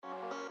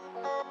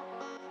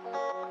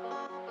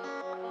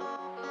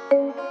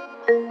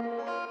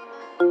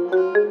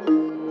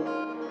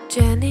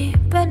Jenny,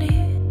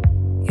 Benny,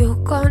 you're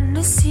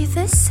gonna see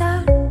the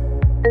sun.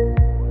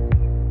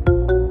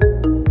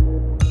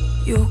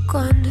 You're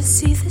gonna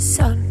see the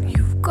sun.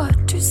 You've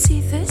got to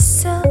see the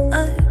sun.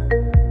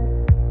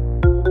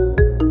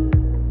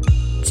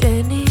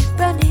 Jenny,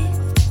 Benny,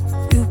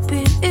 you've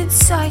been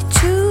inside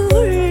too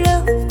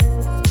long.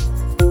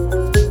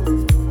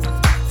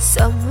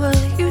 Somewhere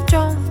you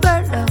don't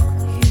belong.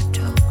 You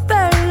don't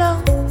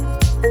belong.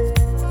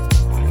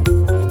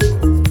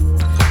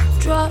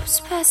 Drops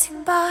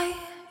passing by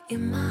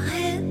in my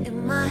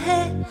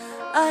head,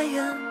 I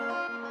am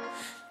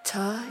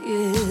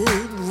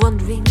tired,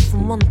 wandering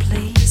from one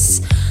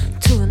place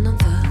to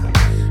another.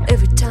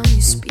 Every time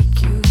you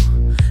speak, you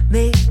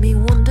make me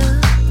wonder.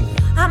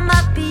 I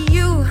might be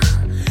you,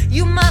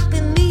 you might be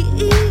me,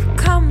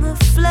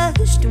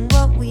 camouflaged in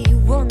what we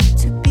want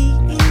to be,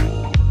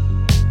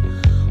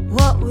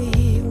 what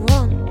we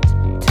want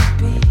to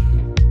be.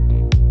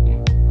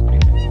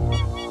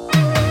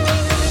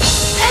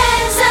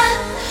 Hands up,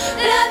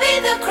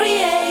 loving the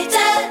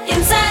creator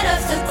inside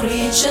of the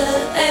creature.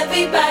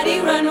 Everybody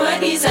run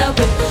what is up.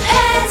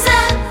 Hands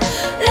up,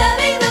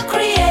 loving the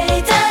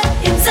creator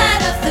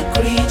inside of the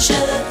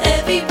creature.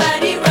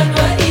 Everybody run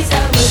what is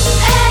up.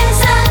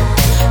 Hands up,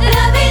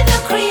 loving the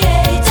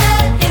creator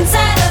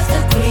inside of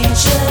the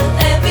creature.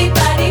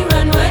 Everybody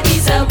run what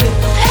is up.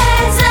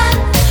 Hands up,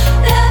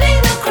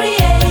 loving the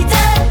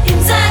creator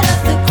inside of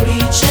the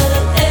creature.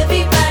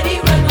 Everybody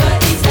run what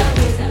is up.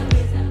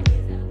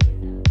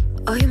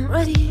 I am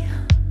ready.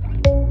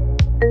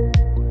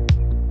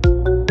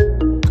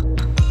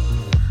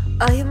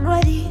 I am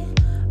ready,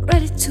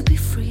 ready to be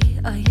free.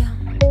 I am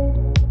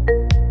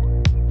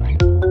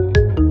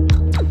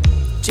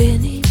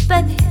Jenny,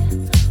 Benny,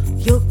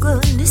 you're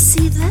gonna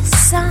see the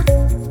sun.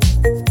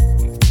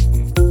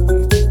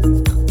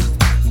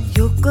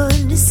 You're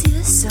gonna see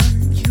the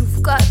sun.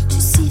 You've got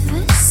to see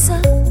the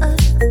sun.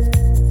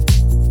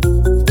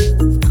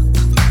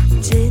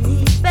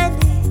 Jenny,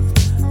 Benny,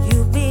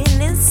 you've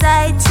been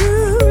inside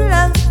too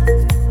long.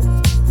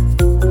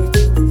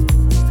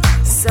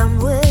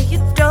 Somewhere you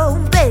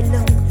don't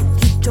belong.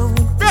 You don't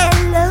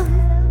belong.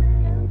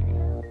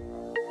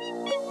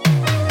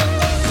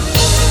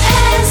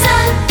 Hands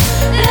up,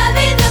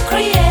 loving the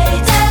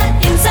creator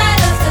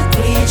inside of the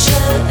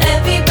creature.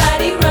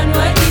 Everybody run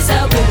what is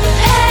up.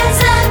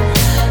 Hands up,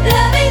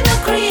 loving the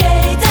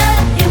creator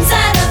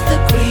inside of the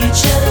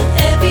creature.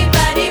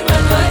 Everybody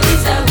run what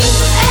is up.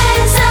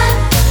 Hands up,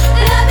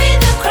 loving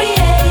the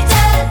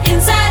creator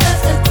inside of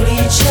the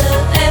creature.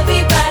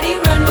 Everybody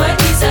run what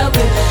is up.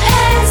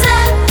 Hands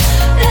up,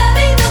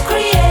 loving the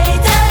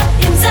creator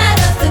inside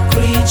of the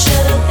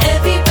creature.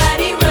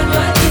 Everybody run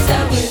what is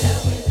our will.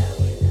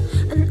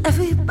 And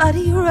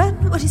everybody run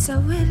what is our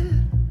will.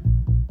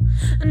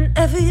 And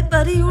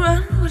everybody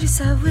run what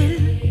is our will.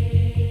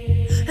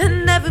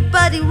 And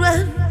everybody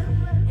run.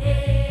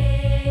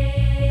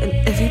 And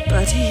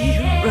everybody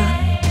run.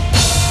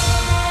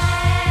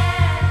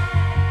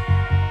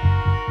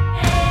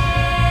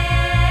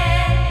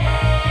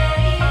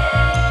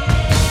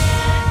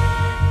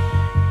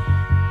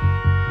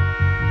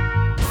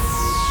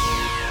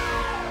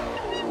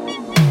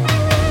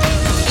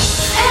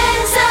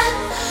 Hands up,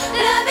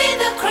 loving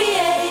the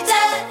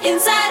creator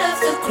inside of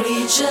the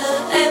creature.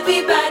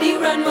 Everybody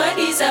run what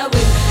is our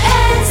will.